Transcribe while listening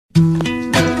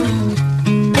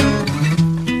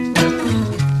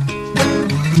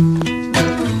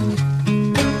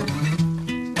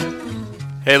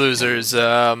Hey losers,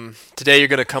 today you're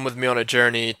going to come with me on a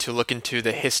journey to look into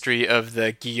the history of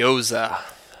the gyoza.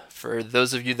 For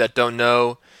those of you that don't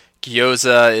know,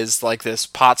 gyoza is like this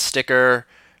pot sticker,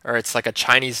 or it's like a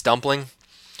Chinese dumpling.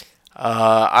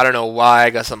 I don't know why, I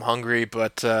guess I'm hungry,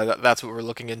 but that's what we're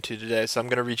looking into today. So I'm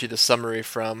going to read you the summary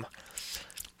from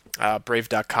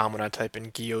brave.com when I type in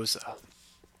gyoza.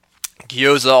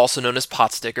 Gyoza, also known as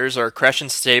pot stickers, are a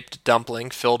crescent-shaped dumpling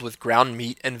filled with ground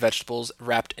meat and vegetables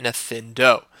wrapped in a thin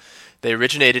dough. They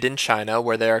originated in China,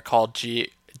 where they are called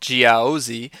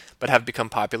gyozi, but have become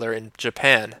popular in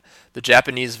Japan. The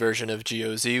Japanese version of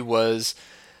gyozi was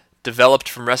developed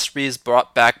from recipes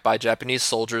brought back by Japanese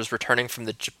soldiers returning from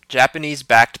the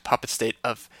Japanese-backed puppet state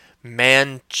of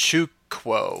Manchukuo.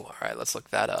 All right, let's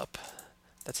look that up.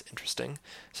 That's interesting.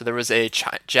 So there was a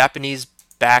Japanese-backed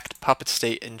puppet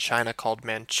state in China called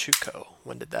Manchukuo.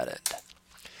 When did that end?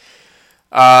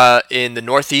 In the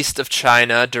northeast of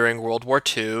China during World War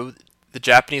II, the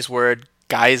Japanese word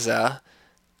Gyoza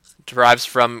derives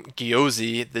from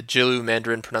Gyozi, the Jilu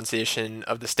Mandarin pronunciation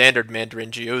of the standard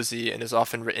Mandarin Gyozi, and is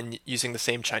often written using the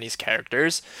same Chinese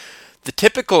characters. The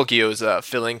typical gyoza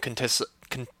filling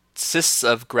consists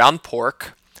of ground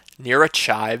pork, nira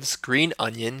chives, green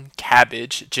onion,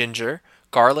 cabbage, ginger,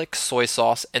 garlic, soy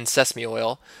sauce, and sesame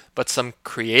oil, but some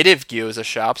creative gyoza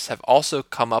shops have also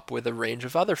come up with a range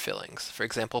of other fillings. For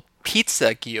example,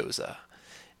 pizza gyoza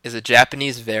is a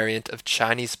Japanese variant of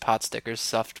Chinese pot stickers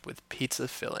stuffed with pizza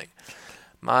filling.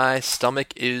 My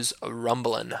stomach is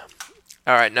rumbling.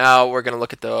 Alright, now we're going to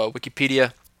look at the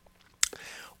Wikipedia.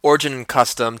 Origin and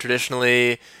custom.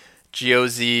 Traditionally,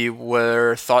 gyozi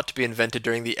were thought to be invented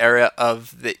during the era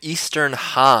of the Eastern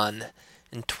Han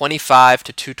in 25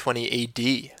 to 220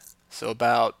 AD, so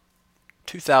about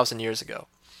 2,000 years ago,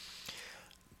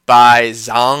 by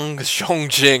Zhang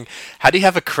Zhongjing. How do you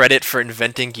have a credit for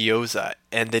inventing gyoza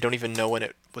and they don't even know when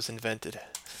it was invented?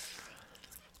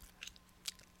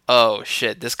 Oh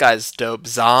shit, this guy's dope.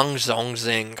 Zhang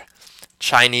Zhongjing.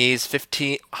 Chinese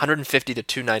 150 to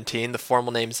 219. The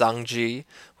formal name Zhang Ji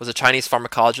was a Chinese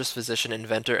pharmacologist, physician,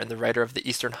 inventor, and the writer of the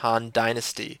Eastern Han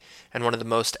Dynasty, and one of the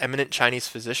most eminent Chinese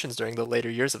physicians during the later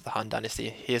years of the Han Dynasty.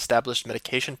 He established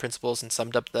medication principles and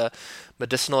summed up the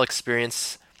medicinal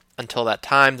experience until that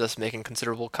time, thus making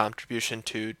considerable contribution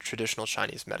to traditional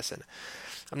Chinese medicine.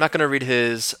 I'm not going to read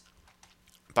his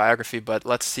biography, but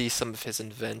let's see some of his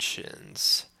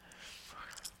inventions.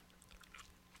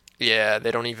 Yeah, they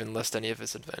don't even list any of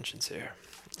his inventions here.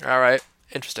 Alright,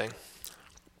 interesting.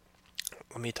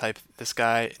 Let me type this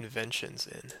guy inventions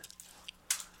in.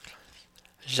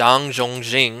 Zhang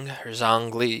Zhongjing, or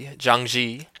Zhang Li, Zhang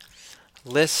Ji,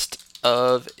 list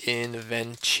of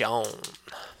invention.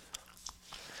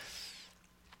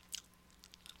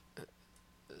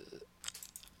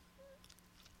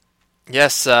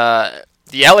 Yes, the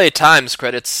LA Times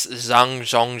credits Zhang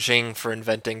Zhongjing for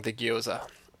inventing the gyoza.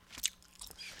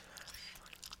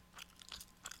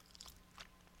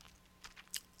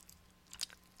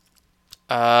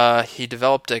 He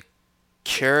developed a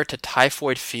cure to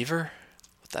typhoid fever?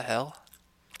 What the hell?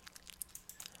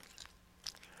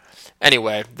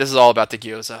 Anyway, this is all about the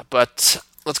gyoza, but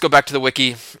let's go back to the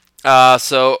wiki.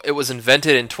 So it was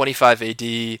invented in 25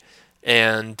 AD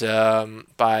and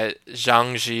by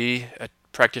Zhang Ji, a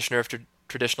practitioner of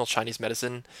traditional Chinese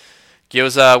medicine.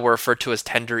 Gyoza were referred to as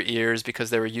tender ears because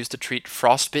they were used to treat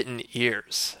frostbitten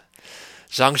ears.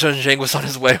 Zhang Zhenjing was on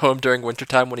his way home during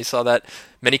wintertime when he saw that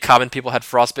many common people had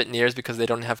frostbitten ears because they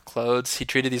don't have clothes. He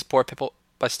treated these poor people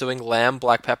by stewing lamb,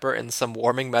 black pepper, and some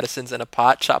warming medicines in a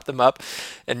pot, chopped them up,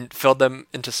 and filled them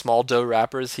into small dough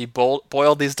wrappers. He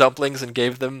boiled these dumplings and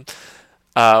gave them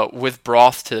with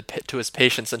broth to his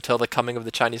patients until the coming of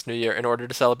the Chinese New Year in order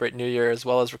to celebrate New Year as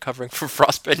well as recovering from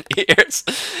frostbitten ears.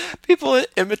 People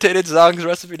imitated Zhang's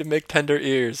recipe to make tender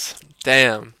ears.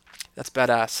 Damn, that's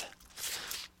badass.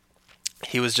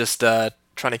 He was just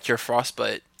trying to cure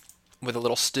frostbite with a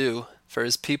little stew for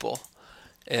his people,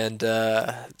 and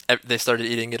they started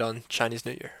eating it on Chinese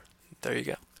New Year. There you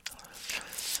go.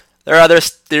 There are other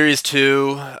theories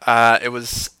too. It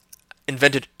was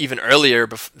invented even earlier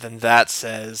than that,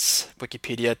 says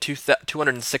Wikipedia,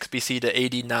 206 BC to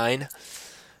 89,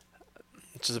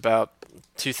 which is about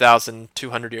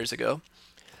 2,200 years ago,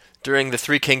 during the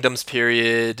Three Kingdoms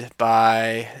period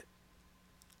by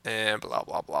and blah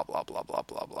blah blah blah blah blah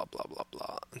blah blah blah blah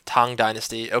blah. Tang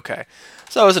Dynasty. Okay,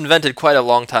 so it was invented quite a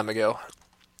long time ago.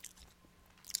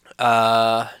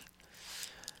 Uh,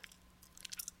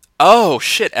 oh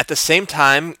shit! At the same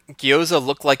time, gyoza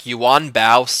looked like yuan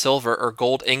bao, silver or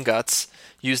gold ingots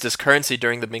used as currency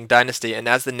during the Ming Dynasty, and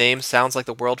as the name sounds like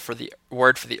the word for the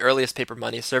earliest paper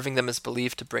money, serving them is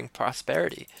believed to bring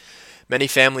prosperity. Many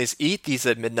families eat these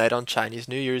at midnight on Chinese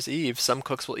New Year's Eve. Some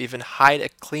cooks will even hide a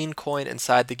clean coin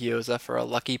inside the gyoza for a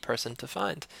lucky person to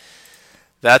find.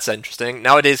 That's interesting.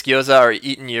 Nowadays, gyoza are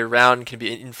eaten year round and can be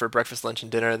eaten for breakfast, lunch,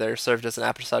 and dinner. They're served as an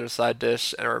appetizer, side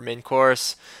dish, and or main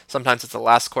course. Sometimes it's the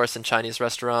last course in Chinese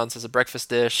restaurants as a breakfast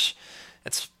dish.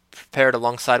 It's prepared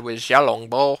alongside with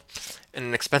xiaolongbao in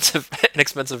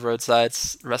inexpensive roadside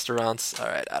restaurants. All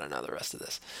right, I don't know the rest of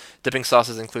this. Dipping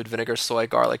sauces include vinegar, soy,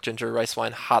 garlic, ginger, rice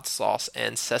wine, hot sauce,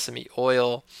 and sesame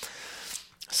oil.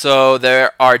 So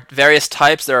there are various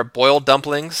types. There are boiled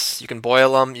dumplings. You can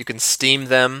boil them. You can steam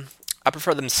them. I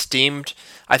prefer them steamed.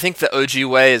 I think the OG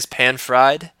way is pan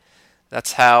fried.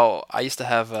 That's how I used to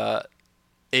have a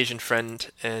Asian friend,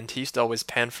 and he used to always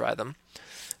pan fry them.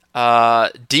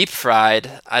 Deep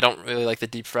fried, I don't really like the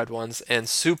deep fried ones, and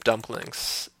soup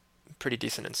dumplings, pretty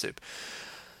decent in soup.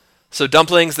 So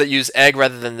dumplings that use egg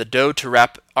rather than the dough to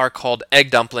wrap are called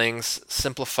egg dumplings,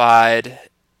 simplified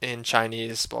in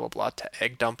Chinese, blah blah blah, to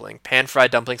egg dumpling.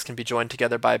 Pan-fried dumplings can be joined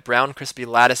together by a brown crispy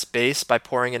lattice base by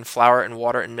pouring in flour and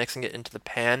water and mixing it into the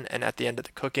pan and at the end of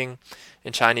the cooking.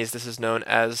 In Chinese, this is known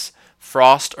as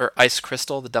frost or ice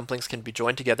crystal. The dumplings can be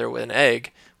joined together with an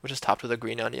egg, which is topped with a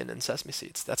green onion and sesame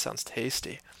seeds. That sounds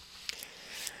tasty.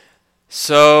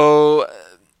 So,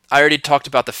 I already talked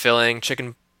about the filling: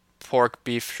 chicken, pork,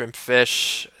 beef, shrimp,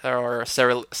 fish, or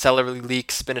celery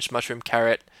leek, spinach, mushroom,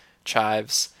 carrot,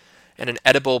 chives, and an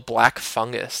edible black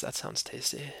fungus. That sounds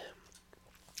tasty.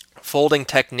 Folding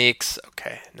techniques.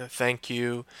 Okay, no thank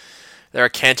you. There are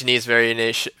Cantonese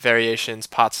variations,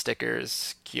 pot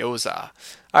stickers, gyoza.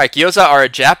 Alright, gyoza are a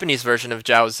Japanese version of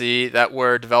jiaozi that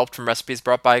were developed from recipes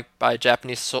brought by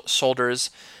Japanese soldiers.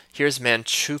 Here's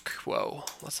Manchukuo.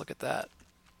 Let's look at that.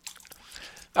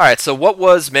 Alright, so what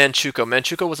was Manchukuo?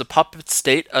 Manchukuo was a puppet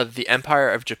state of the Empire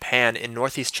of Japan in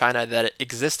northeast China that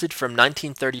existed from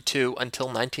 1932 until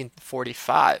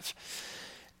 1945.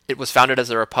 It was founded as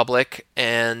a republic,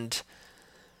 and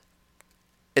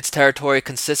its territory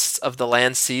consists of the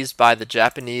land seized by the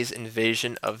Japanese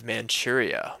invasion of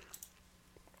Manchuria.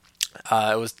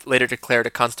 It was later declared a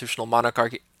constitutional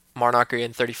monarchy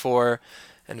in 34,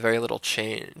 and very little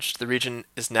changed. The region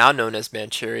is now known as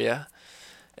Manchuria,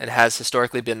 and has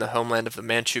historically been the homeland of the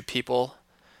Manchu people,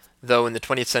 though in the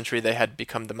 20th century they had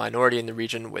become the minority in the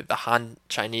region, with the Han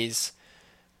Chinese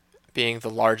being the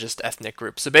largest ethnic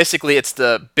group. So basically it's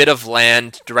the bit of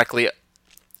land directly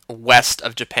west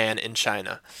of Japan in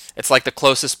China. It's like the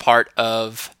closest part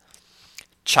of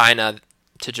China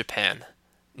to Japan,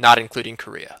 not including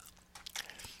Korea.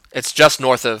 It's just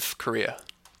north of Korea.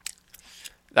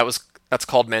 That's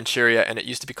called Manchuria, and it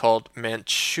used to be called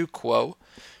Manchukuo.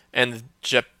 And the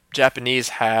Japanese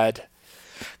had,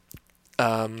 it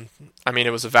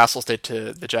was a vassal state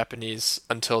to the Japanese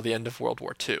until the end of World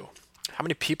War II. How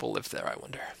many people lived there, I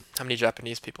wonder? How many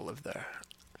Japanese people lived there?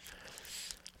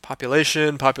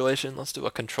 Population. Let's do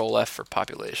a Control F for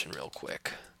population real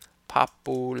quick.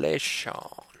 Population.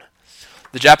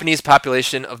 The Japanese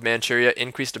population of Manchuria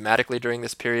increased dramatically during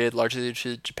this period, largely due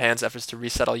to Japan's efforts to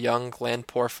resettle young,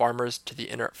 land-poor farmers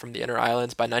from the inner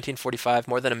islands. By 1945,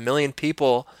 more than 1 million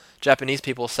Japanese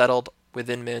people, settled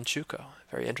within Manchukuo.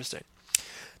 Very interesting.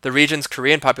 The region's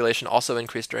Korean population also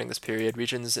increased during this period.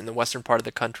 Regions in the western part of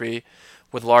the country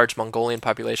with large Mongolian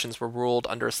populations were ruled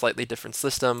under a slightly different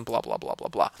system, blah, blah, blah, blah,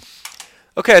 blah.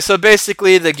 Okay, so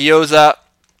basically the gyoza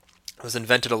was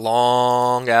invented a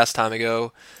long-ass time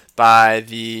ago by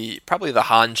probably the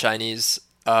Han Chinese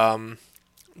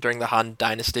during the Han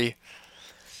Dynasty.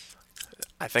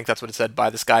 I think that's what it said,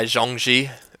 by this guy Zhongji.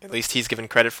 At least he's given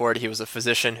credit for it. He was a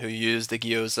physician who used the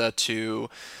gyoza to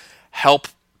help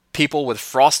people with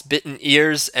frostbitten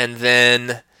ears, and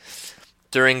then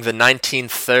during the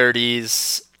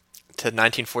 1930s to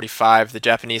 1945, the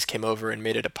Japanese came over and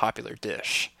made it a popular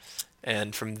dish.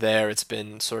 And from there, it's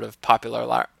been sort of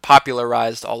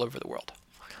popularized all over the world.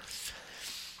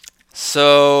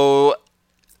 So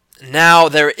now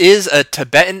there is a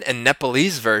Tibetan and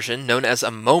Nepalese version known as a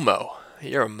momo.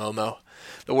 You're a momo.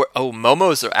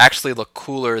 Momos are actually look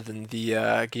cooler than the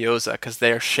gyoza because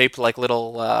they are shaped like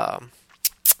little. I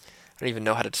don't even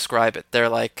know how to describe it. They've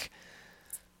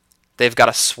got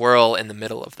a swirl in the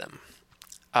middle of them.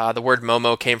 The word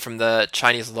momo came from the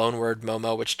Chinese loanword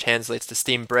momo, which translates to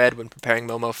steamed bread. When preparing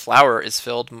momo, flour is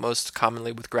filled most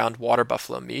commonly with ground water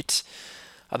buffalo meat.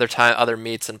 Other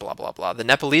meats, and blah blah blah. The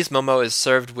Nepalese momo is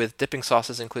served with dipping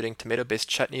sauces, including tomato-based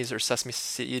chutneys or sesame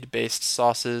seed-based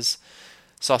sauces.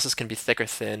 Sauces can be thick or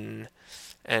thin,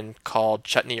 and called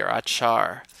chutney or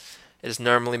achar. It is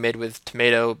normally made with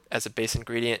tomato as a base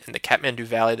ingredient. In the Kathmandu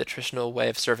Valley, the traditional way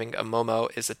of serving a momo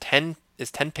is 10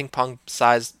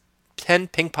 ping-pong-sized 10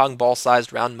 ping pong ball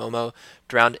sized round momo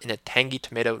drowned in a tangy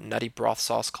tomato nutty broth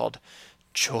sauce called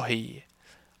chohi.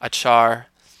 Achar,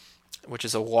 which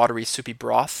is a watery, soupy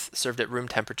broth served at room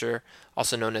temperature,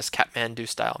 also known as Kathmandu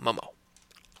style momo.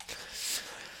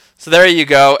 So there you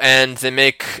go, and they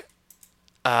make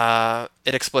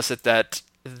it explicit that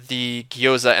the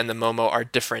gyoza and the momo are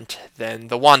different than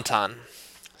the wonton.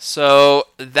 So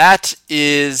that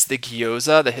is the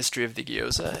gyoza, the history of the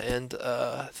gyoza, and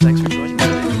thanks for joining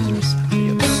me.